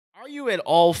you at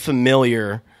all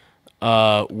familiar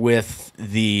with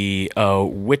The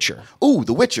Witcher? Ooh,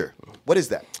 The Witcher. What is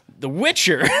that? The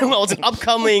Witcher? Well, it's an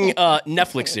upcoming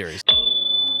Netflix series.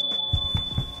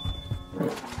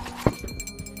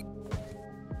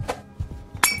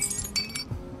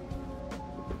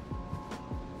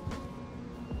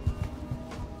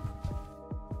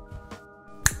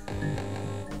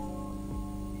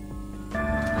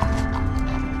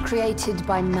 Created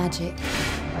by magic,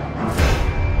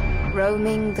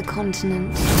 roaming the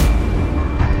continent.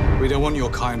 We don't want your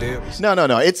kind here.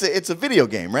 No. It's a video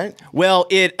game, right? Well,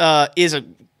 it is a.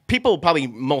 People probably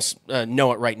most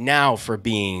know it right now for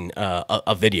being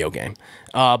a video game,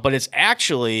 but it's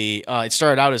actually it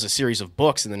started out as a series of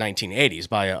books in the 1980s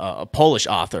by a Polish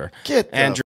author. Get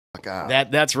the fuck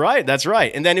out. That's right.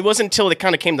 And then it wasn't until it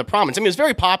kind of came to prominence. I mean, it was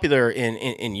very popular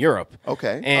in Europe.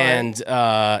 Okay.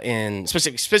 And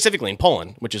specifically in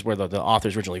Poland, which is where the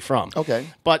author's originally from. Okay.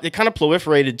 But it kind of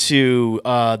proliferated to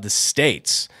the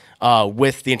States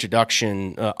with the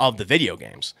introduction of the video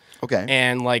games. Okay.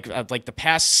 And like the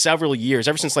past several years,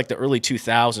 ever since like the early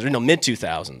 2000s, or no, mid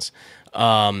 2000s,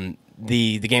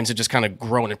 the games have just kind of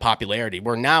grown in popularity.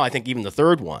 Where now I think even the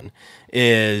third one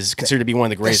is considered to be one of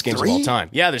the greatest games of all time.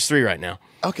 Yeah, there's 3 right now.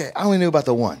 Okay, I only knew about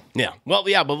the 1. Yeah. Well,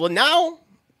 yeah, but now,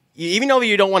 even though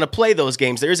you don't want to play those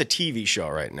games, there is a TV show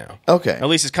right now. Okay. At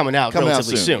least it's coming out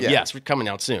relatively soon. Yeah. Yes, coming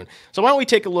out soon. So why don't we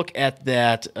take a look at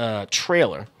that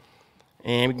trailer,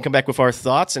 and we can come back with our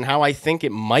thoughts and how I think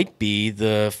it might be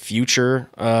the future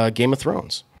Game of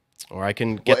Thrones. Or I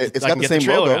can get, it's I got can the get the same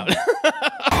trailer logo. out.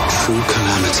 True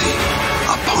calamity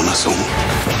upon us all.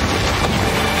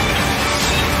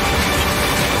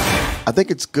 I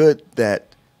think it's good that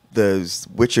those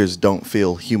Witchers don't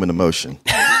feel human emotion.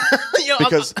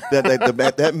 Because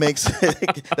that makes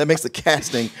the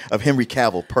casting of Henry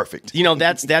Cavill perfect. You know,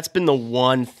 that's been the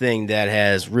one thing that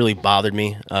has really bothered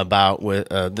me about with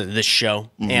this show,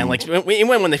 and like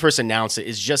when they first announced it,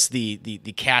 is just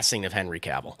the casting of Henry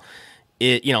Cavill.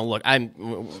 Look,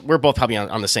 we're both probably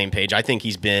on the same page. I think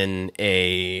he's been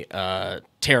a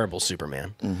terrible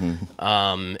Superman.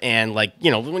 And like,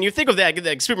 when you think of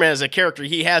that Superman as a character,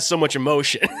 he has so much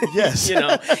emotion. Yes.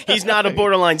 He's not a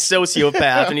borderline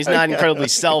sociopath, and he's not incredibly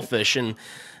selfish. And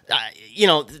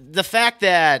the fact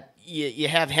that you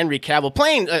have Henry Cavill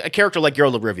playing a character like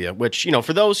Geralt of Rivia, which,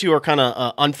 for those who are kind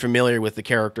of unfamiliar with the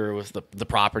character, with the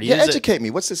property. Yeah, educate me.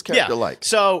 What's this character like?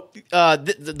 So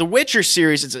the Witcher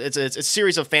series, it's a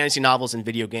series of fantasy novels and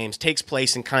video games, takes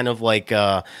place in kind of like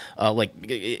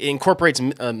it incorporates,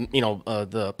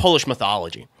 the Polish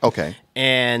mythology. Okay.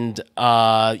 And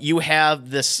you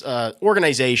have this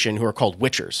organization who are called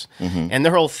Witchers, and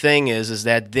their whole thing is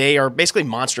that they are basically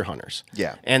monster hunters.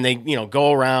 Yeah. And they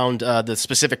go around the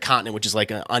specific continent, which is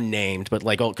like unnamed, but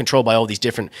like controlled by all these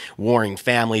different warring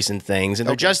families and things, and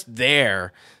they're just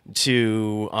there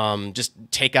to just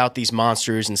take out these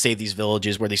monsters and save these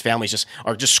villages where these families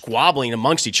are just squabbling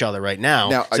amongst each other right now.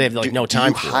 Now, so they have like no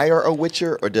time. Do you hire a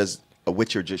Witcher, or does a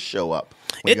Witcher just show up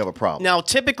when you have a problem? Now,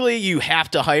 typically you have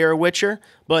to hire a Witcher,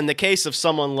 but in the case of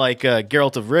someone like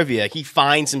Geralt of Rivia, he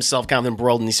finds himself kind of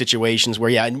embroiled in these situations where,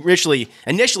 initially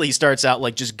he starts out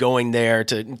like just going there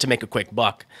to make a quick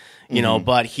buck,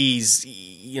 but he's,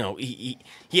 he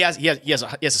has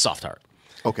a soft heart.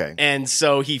 Okay. And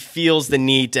so he feels the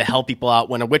need to help people out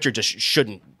when a Witcher just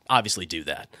shouldn't obviously do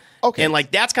that. Okay. And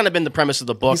like that's kind of been the premise of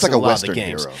the books. He's like and a lot of Western the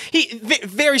games. hero. He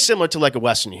very similar to like a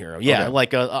Western hero. Yeah, Okay.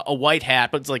 like a white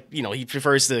hat, but it's like he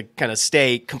prefers to kind of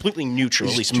stay completely neutral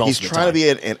at least most He's of the trying time.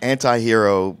 to be an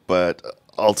anti-hero, but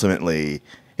ultimately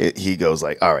he goes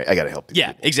like, all right, I got to help these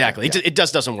Yeah, people. exactly. Yeah. It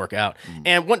just doesn't work out.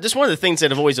 And just one of the things that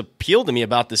have always appealed to me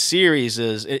about the series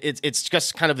is it's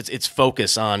just kind of its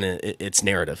focus on its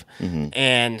narrative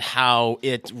and how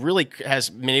it really has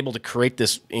been able to create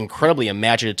this incredibly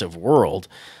imaginative world.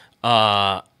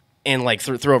 And like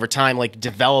through over time, like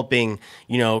developing,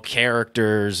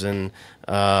 characters and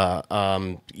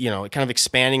kind of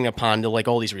expanding upon like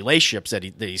all these relationships that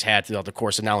he's had throughout the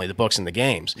course of not only the books and the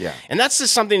games. Yeah. And that's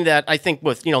just something that I think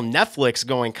with Netflix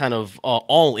going kind of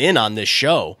all in on this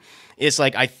show, is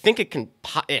like I think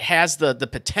it has the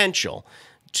potential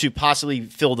to possibly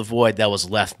fill the void that was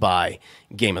left by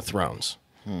Game of Thrones.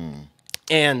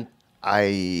 And I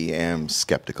am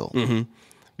skeptical.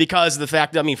 because of the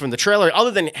fact that, from the trailer, other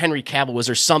than Henry Cavill, was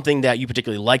there something that you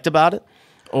particularly liked about it?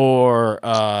 Or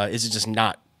is it just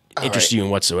not interest you in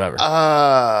whatsoever?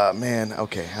 Man,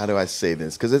 okay, how do I say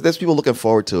this? Because there's people looking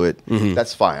forward to it.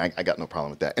 That's fine. I got no problem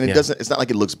with that. And it's not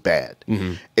like it looks bad.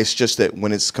 It's just that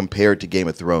when it's compared to Game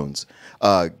of Thrones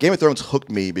hooked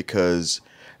me because,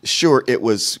 sure, it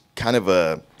was kind of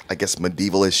a, I guess,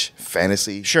 medievalish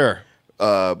fantasy. Sure.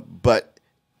 But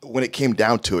when it came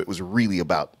down to it, it was really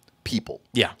about people.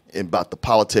 Yeah. And about the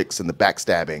politics and the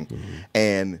backstabbing.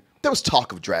 And there was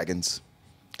talk of dragons.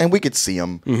 And we could see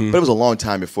them. But it was a long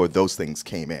time before those things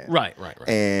came in. Right.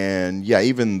 And yeah,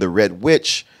 even the Red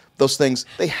Witch, those things,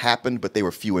 they happened, but they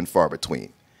were few and far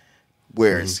between.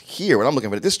 Whereas here, when I'm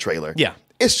looking at this trailer,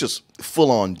 it's just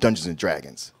full-on Dungeons and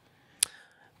Dragons.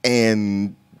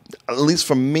 And at least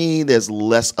for me, there's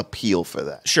less appeal for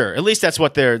that. Sure, at least that's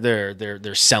what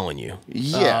they're selling you.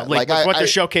 Yeah, what they're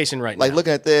showcasing right now. Like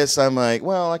looking at this, I'm like,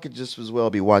 well, I could just as well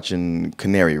be watching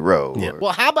Canary Row. Yeah.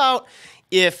 Well, how about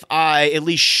if I at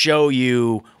least show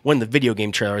you one of the video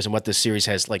game trailers and what this series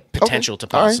has like potential to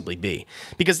possibly be?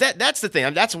 Because that's the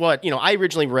thing. That's what I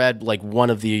originally read like one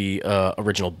of the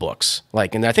original books,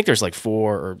 and I think there's like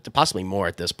 4 or possibly more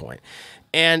at this point.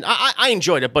 And I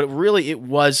enjoyed it, but really it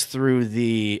was through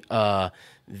the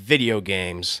video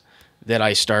games that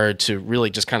I started to really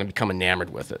just kind of become enamored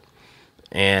with it.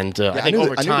 And I think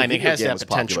over time it has that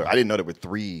potential. I didn't know there were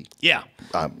 3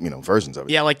 versions of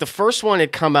it. Yeah, like the first one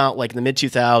had come out like in the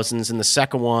mid-2000s, and the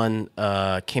second one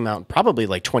came out probably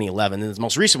like 2011, and the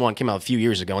most recent one came out a few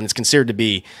years ago, and it's considered to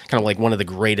be kind of like one of the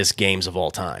greatest games of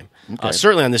all time. Okay.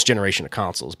 Certainly on this generation of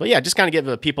consoles. But yeah, just kind of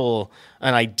give people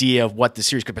an idea of what the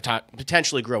series could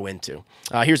potentially grow into.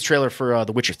 Here's the trailer for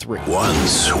The Witcher 3.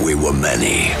 Once we were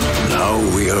many, now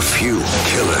we are few,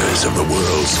 killers of the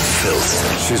world's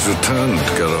filth. She's returned,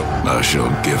 Geralt. I shall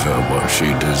give her what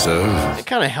she deserves. It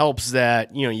kind of helps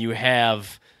that you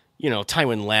have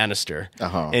Tywin Lannister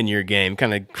in your game,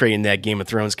 kind of creating that Game of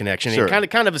Thrones connection, and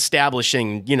kind of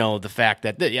establishing the fact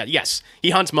that yes, he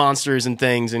hunts monsters and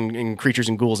things and creatures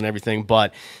and ghouls and everything,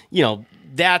 but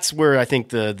that's where I think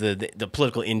the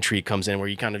political intrigue comes in, where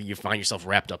you find yourself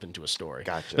wrapped up into a story.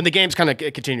 Gotcha. And the games kind of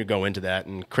continue to go into that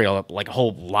and create like a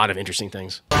whole lot of interesting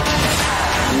things.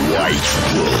 White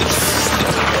Wolf,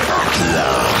 at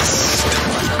last, I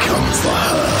come for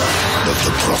her of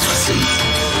the prophecy.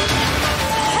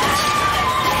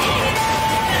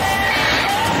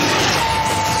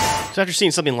 So after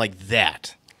seeing something like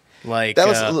that,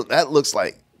 that looks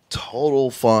like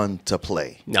total fun to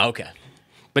play. No, okay.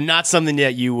 But not something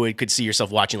that you could see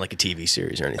yourself watching like a TV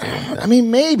series or anything like that. I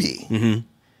mean, maybe.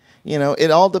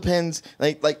 It all depends.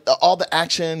 Like all the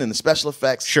action and the special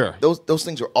effects. Sure. Those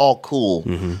things are all cool,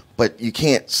 but you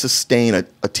can't sustain a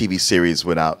TV series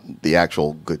without the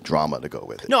actual good drama to go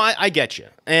with it. No, I get you.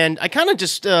 And I kind of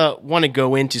just want to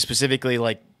go into specifically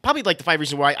probably like the 5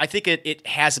 reasons why I think it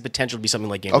has the potential to be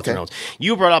something like Game of Thrones.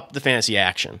 You brought up the fantasy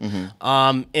action,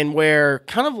 and where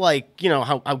kind of like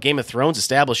how Game of Thrones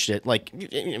established it, like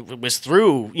it was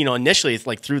through initially it's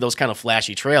like through those kind of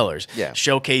flashy trailers,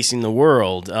 showcasing the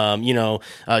world,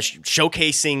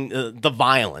 showcasing the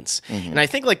violence, and I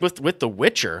think like with The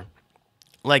Witcher,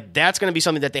 like that's going to be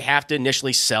something that they have to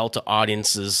initially sell to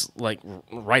audiences like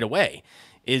right away,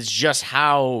 is just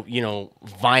how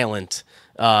violent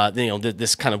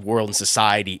this kind of world and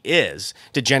society is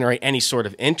to generate any sort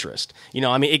of interest.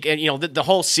 The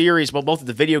whole series, both of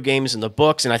the video games and the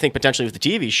books, and I think potentially with the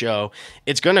TV show,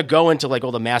 it's going to go into like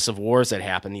all the massive wars that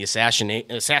happen, the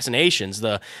assassinations,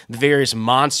 the various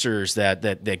monsters that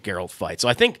Geralt fights. So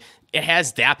I think it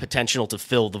has that potential to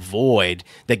fill the void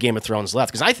that Game of Thrones left.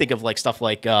 Because I think of like stuff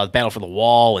like Battle for the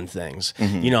Wall and things.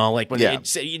 Like when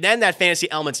then that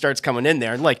fantasy element starts coming in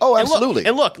there, and like absolutely.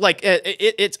 And look, like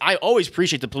it's I always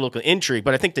appreciate the political intrigue,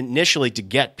 but I think that initially to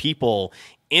get people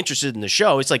interested in the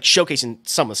show, it's like showcasing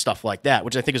some of the stuff like that,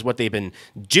 which I think is what they've been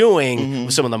doing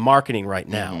with some of the marketing right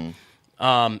now.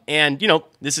 And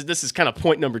this is kind of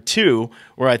point number 2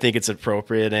 where I think it's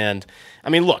appropriate. And I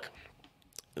mean, look.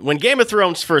 When Game of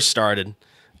Thrones first started,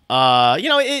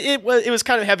 it was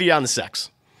kind of heavy on the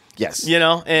sex. Yes.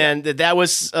 And that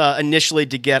was initially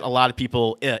to get a lot of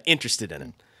people interested in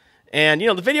it. And,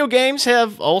 the video games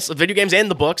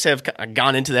and the books have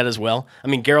gone into that as well. I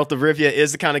mean, Geralt of Rivia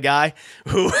is the kind of guy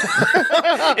who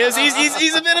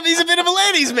he's a bit of a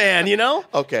ladies' man,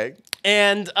 Okay.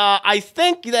 And I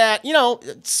think that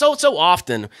so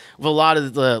often with a lot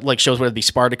of the like shows, whether it be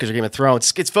Spartacus or Game of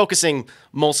Thrones, it's focusing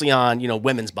mostly on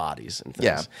women's bodies and things.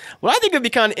 Yeah. Well, I think it'd be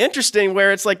kind of interesting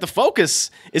where it's like the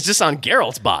focus is just on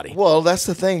Geralt's body. Well, that's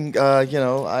the thing.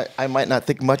 I might not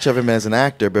think much of him as an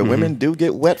actor, but women do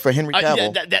get wet for Henry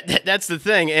Cavill. That's the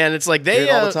thing, and it's like they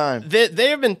all the time. They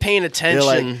have been paying attention.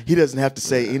 They're like, he doesn't have to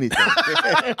say anything.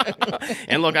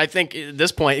 And look, I think at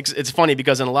this point it's funny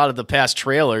because in a lot of the past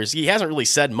trailers, he hasn't really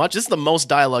said much. This is the most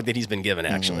dialogue that he's been given,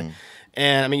 actually.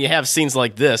 And I mean, you have scenes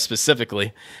like this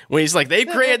specifically when he's like, they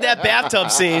created that bathtub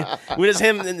scene with just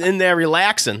him in there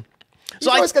relaxing. He's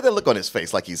always got that look on his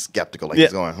face, like he's skeptical, like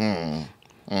he's going,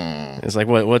 It's like,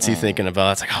 what's he thinking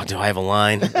about? It's like, oh, do I have a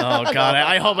line? Oh, God,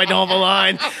 I hope I don't have a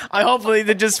line. I hopefully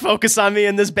they just focus on me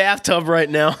in this bathtub right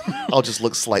now. I'll just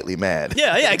look slightly mad.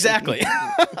 Yeah, exactly.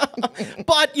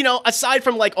 But, aside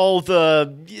from like all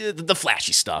the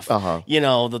flashy stuff,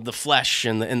 the flesh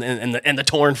and the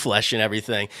torn flesh and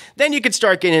everything, then you could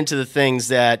start getting into the things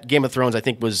that Game of Thrones, I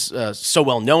think, was so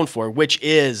well known for, which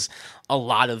is a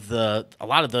lot of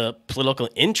the political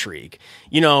intrigue.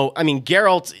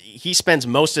 Geralt, he spends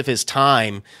most of his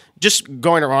time just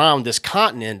going around this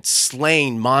continent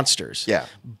slaying monsters. Yeah.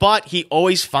 But he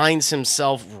always finds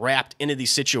himself wrapped into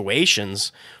these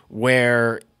situations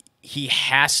where he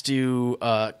has to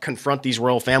confront these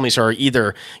royal families who are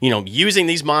either, using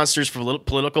these monsters for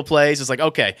political plays. It's like,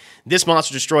 okay, this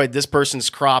monster destroyed this person's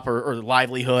crop or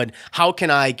livelihood. How can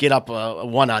I get up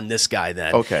one on this guy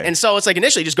then? Okay. And so it's like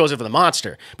initially he just goes over the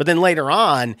monster, but then later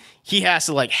on he has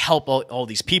to like help all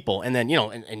these people, and then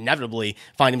inevitably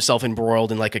find himself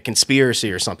embroiled in like a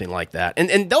conspiracy or something like that.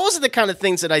 And those are the kind of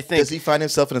things that I think. Does he find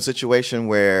himself in a situation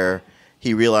where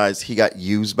he realized he got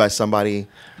used by somebody,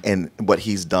 and what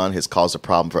he's done has caused a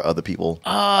problem for other people?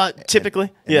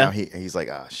 Typically, and yeah. Now he's like,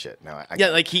 shit. Now I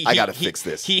got to fix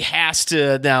this. He has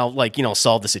to now,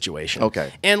 solve the situation.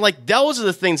 Okay. And those are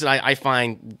the things that I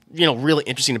find, really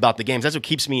interesting about the games. That's what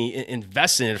keeps me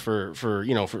invested in it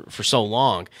for so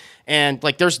long. And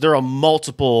there are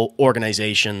multiple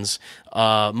organizations,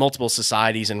 multiple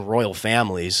societies and royal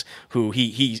families who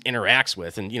he interacts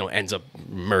with, and ends up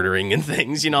murdering and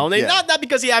things. Not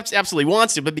because he absolutely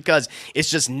wants to, but because it's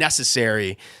just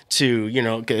necessary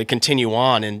to continue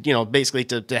on and basically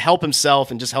to help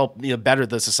himself and just help better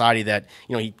the society that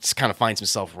he kind of finds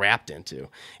himself wrapped into.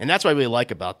 And that's what I really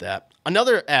like about that.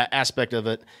 Another aspect of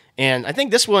it, and I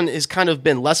think this one has kind of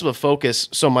been less of a focus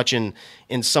so much in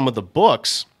some of the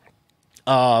books.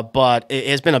 But it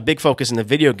has been a big focus in the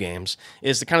video games,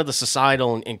 is the kind of the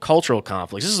societal and cultural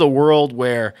conflicts. This is a world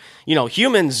where,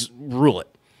 humans rule it,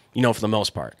 for the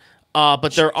most part.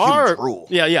 But there are rule.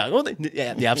 Yeah. Well,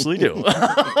 they absolutely do.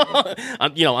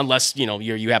 Unless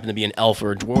you happen to be an elf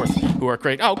or a dwarf who are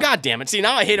crazy. Oh, God damn it! See,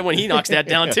 now I hate it when he knocks that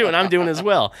down too, and I'm doing as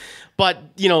well. But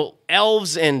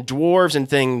elves and dwarves and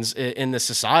things in this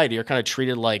society are kind of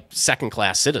treated like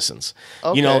second-class citizens.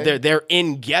 Okay. They're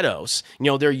in ghettos.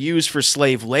 They're used for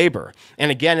slave labor,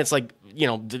 and again, it's like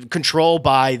controlled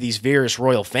by these various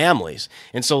royal families.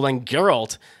 And so then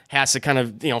Geralt has to kind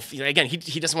of, again,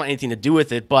 he doesn't want anything to do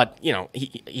with it, but,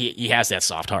 he has that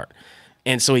soft heart.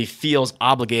 And so he feels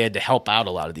obligated to help out a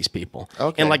lot of these people.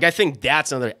 Okay. And I think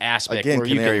that's another aspect. Again, where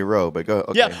Canary Row, but go.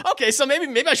 Okay. Yeah. Okay. So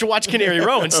maybe I should watch Canary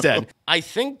Row instead. I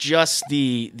think just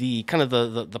the kind of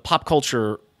the pop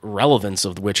culture relevance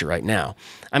of The Witcher right now.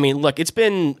 I mean, look, it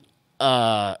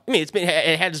had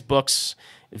its books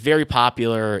very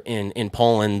popular in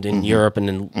Poland, in Europe,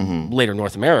 and in later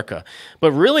North America.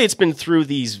 But really, it's been through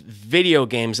these video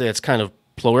games that it's kind of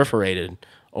proliferated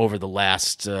over the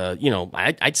last,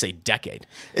 I'd say decade.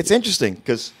 It's interesting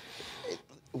because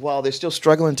while they're still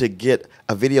struggling to get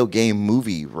a video game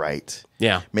movie right,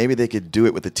 maybe they could do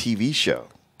it with a TV show.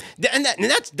 And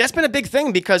that's been a big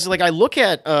thing because I look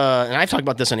at and I've talked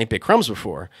about this on 8-Bit Crumbs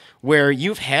before, where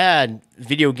you've had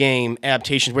video game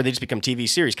adaptations where they just become TV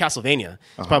series. Castlevania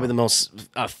is probably the most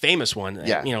famous one.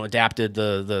 Yeah. Adapted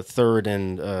the third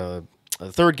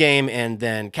game, and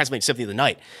then Castlevania Symphony of the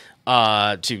Night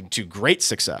to great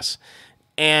success.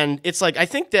 And it's I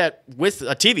think that with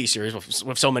a TV series,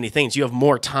 with so many things, you have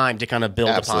more time to kind of build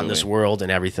upon this world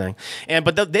and everything.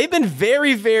 But they've been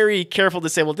very, very careful to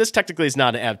say, well, this technically is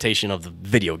not an adaptation of the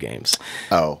video games.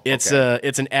 Oh, okay.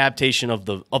 It's an adaptation of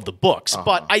the books.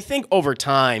 But I think over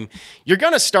time, you're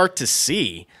going to start to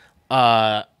see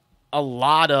a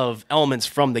lot of elements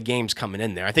from the games coming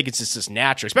in there. I think it's just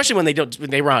natural, especially when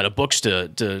they run out of books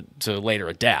to later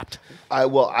adapt. I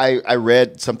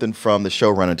read something from the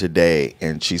showrunner today,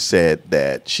 and she said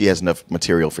that she has enough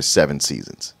material for 7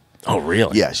 seasons. Oh,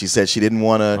 really? Yeah, she said she didn't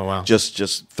want to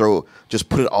just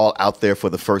put it all out there for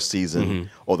the first season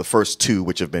or the first 2,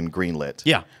 which have been greenlit.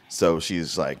 Yeah. So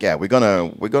she's like, yeah, we're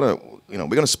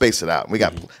gonna space it out. We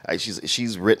got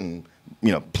she's written,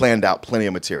 planned out plenty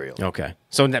of material. Okay.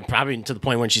 So that probably to the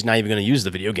point when she's not even going to use the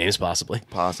video games, possibly.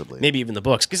 Maybe even the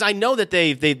books, because I know that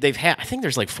they've had. I think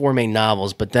there's 4 main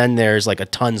novels, but then there's a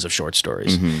tons of short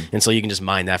stories, and so you can just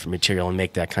mine that for material and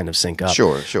make that kind of sync up.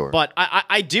 Sure. But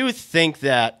I do think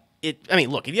that it. I mean,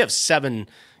 look, if you have 7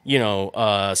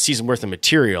 season worth of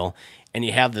material, and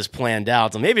you have this planned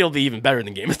out, so maybe it'll be even better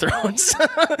than Game of Thrones.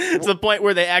 To the point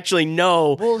where they actually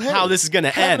know how this is going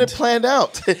to end. Having it planned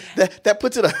out, that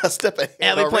puts it a step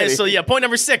ahead already. So yeah, point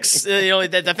number 6.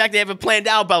 The fact they have it planned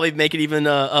out probably make it even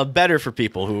better for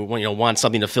people who want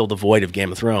something to fill the void of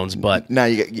Game of Thrones. But now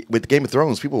with Game of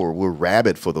Thrones, people were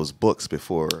rabid for those books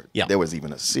before there was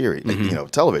even a series,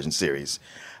 television series.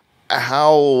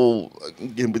 How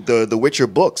the Witcher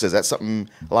books, is that something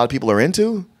a lot of people are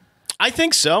into? I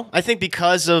think so. I think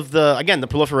because of the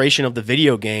proliferation of the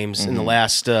video games in the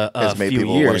last few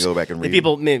years, want to go back and read.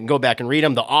 People go back and read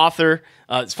them. The author,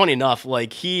 it's funny enough,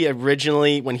 like he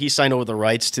originally, when he signed over the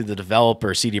rights to the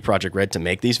developer CD Projekt Red to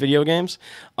make these video games,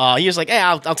 he was like, "Hey,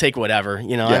 I'll take whatever."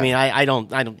 I mean, I don't.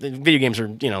 Video games are,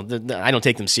 I don't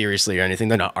take them seriously or anything.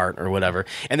 They're not art or whatever.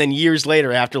 And then years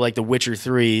later, after like The Witcher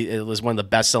 3, it was one of the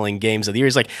best-selling games of the year.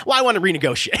 He's like, "Well, I want to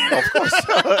renegotiate." Of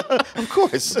course, of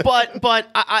course. But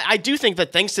I do think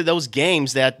that thanks to those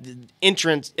games, that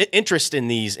interest in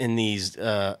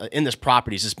this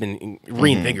properties has been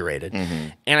reinvigorated,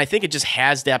 and I think it just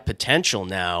has that potential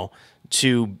now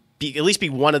to at least be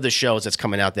one of the shows that's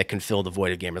coming out that can fill the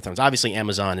void of Game of Thrones. Obviously,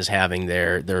 Amazon is having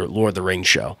their Lord of the Rings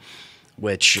show,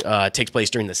 which takes place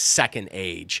during the Second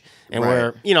Age, and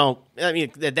where I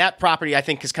mean that property I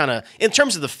think is kind of, in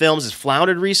terms of the films, has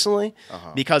floundered recently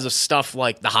because of stuff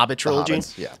like the Hobbit trilogy.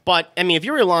 But I mean, if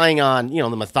you're relying on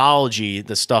the mythology,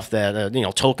 the stuff that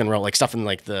Tolkien wrote, like stuff in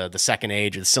like the Second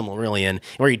Age or the Silmarillion,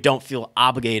 where you don't feel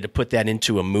obligated to put that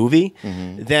into a movie,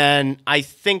 then I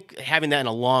think having that in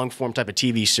a long form type of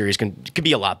TV series could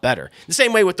be a lot better. The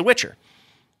same way with The Witcher.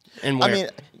 And I mean,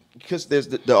 because there's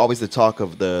always the talk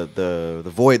of the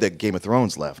void that Game of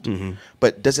Thrones left.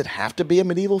 But does it have to be a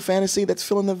medieval fantasy that's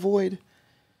filling the void?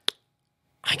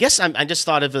 I guess I just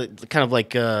thought of it kind of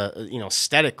like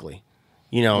aesthetically,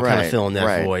 kind of filling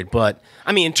that void. But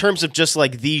I mean, in terms of just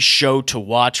like the show to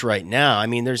watch right now, I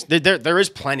mean, there is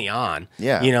plenty on.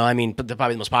 Yeah. I mean, but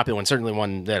probably the most popular one, certainly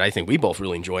one that I think we both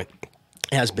really enjoy,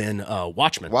 has been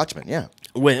Watchmen. Watchmen, yeah.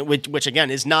 Which again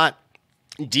is not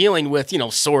dealing with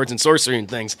swords and sorcery and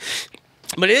things,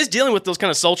 but it is dealing with those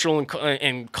kind of social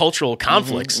and cultural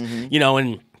conflicts, and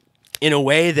in a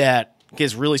way that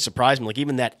has really surprised me. Like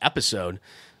even that episode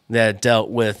that dealt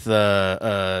with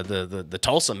the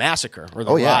Tulsa massacre, or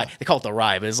the riot. They call it the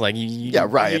riot, but it's like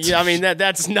riot. I mean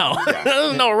that's no,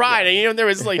 there's no riot. There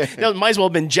was like there might as well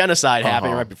have been genocide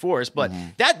happening right before us. But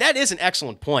that is an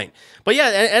excellent point. But yeah,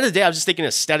 at the end of the day, I was just thinking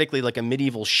aesthetically, like a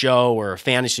medieval show or a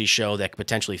fantasy show that could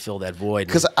potentially fill that void.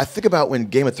 Because I think about when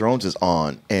Game of Thrones is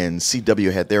on, and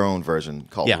CW had their own version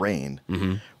called Reign,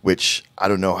 which I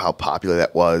don't know how popular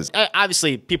that was.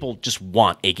 Obviously, people just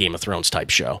want a Game of Thrones type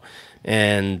show.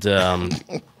 And I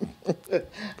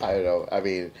don't know. I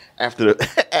mean, after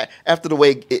the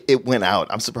way it went out,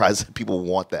 I'm surprised that people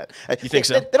want that. You think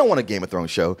so? They don't want a Game of Thrones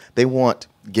show. They want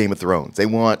Game of Thrones. They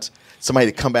want somebody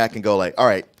to come back and go like, all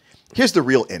right, here's the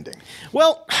real ending.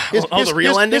 Well, here's the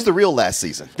real ending? Here's the real last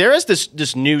season. There is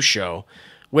this new show,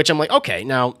 which I'm like, okay,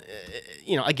 now,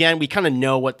 again, we kind of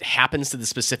know what happens to the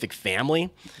specific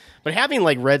family, but having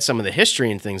like read some of the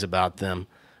history and things about them,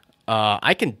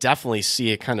 I can definitely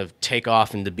see it kind of take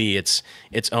off and to be its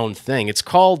own thing. It's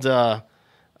called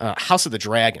House of the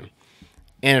Dragon,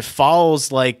 and it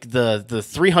follows like the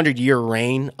 300-year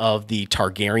reign of the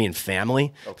Targaryen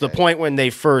family, to the point when they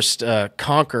first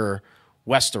conquer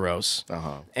Westeros,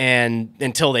 and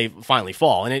until they finally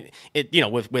fall, and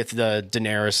it with the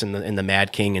Daenerys and the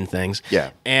Mad King and things.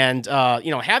 Yeah, and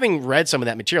having read some of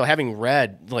that material, having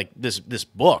read like this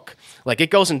book, like it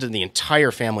goes into the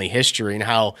entire family history and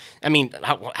how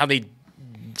they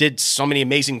did so many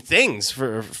amazing things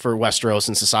for Westeros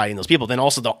and society and those people. Then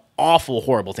also the awful,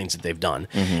 horrible things that they've done,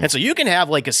 and so you can have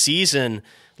like a season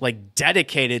like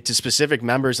dedicated to specific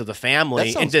members of the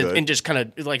family and just kind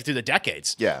of like through the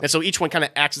decades. Yeah. And so each one kind of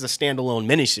acts as a standalone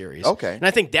miniseries. Okay. And I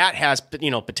think that has,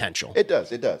 potential. It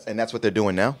does. And that's what they're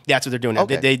doing now? That's what they're doing now.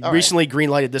 Okay. They recently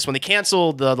greenlighted this one. They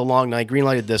canceled the Long Night,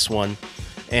 greenlighted this one,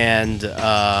 and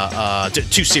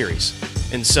 2 series.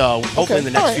 And so hopefully in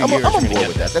the next few years we're going to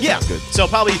get that. That sounds good. So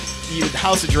probably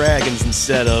House of Dragons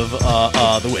instead of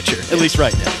The Witcher, at least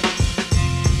right now.